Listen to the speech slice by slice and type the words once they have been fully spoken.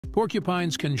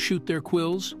Porcupines can shoot their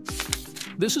quills?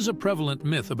 This is a prevalent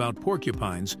myth about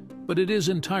porcupines, but it is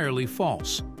entirely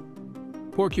false.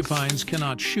 Porcupines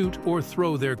cannot shoot or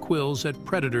throw their quills at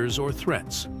predators or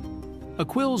threats.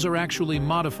 Quills are actually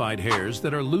modified hairs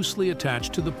that are loosely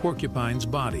attached to the porcupine's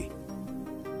body.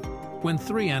 When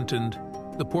three-antened,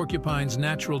 the porcupine's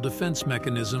natural defense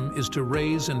mechanism is to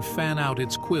raise and fan out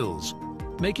its quills,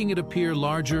 making it appear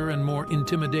larger and more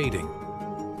intimidating.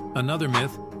 Another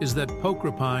myth is that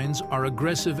porcupines are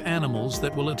aggressive animals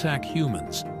that will attack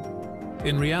humans.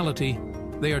 In reality,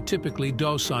 they are typically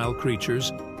docile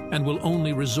creatures and will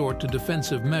only resort to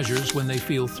defensive measures when they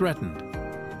feel threatened.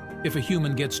 If a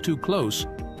human gets too close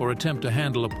or attempt to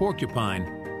handle a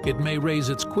porcupine, it may raise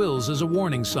its quills as a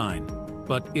warning sign,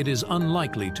 but it is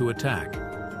unlikely to attack.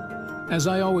 As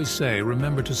I always say,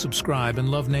 remember to subscribe and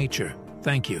love nature.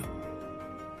 Thank you.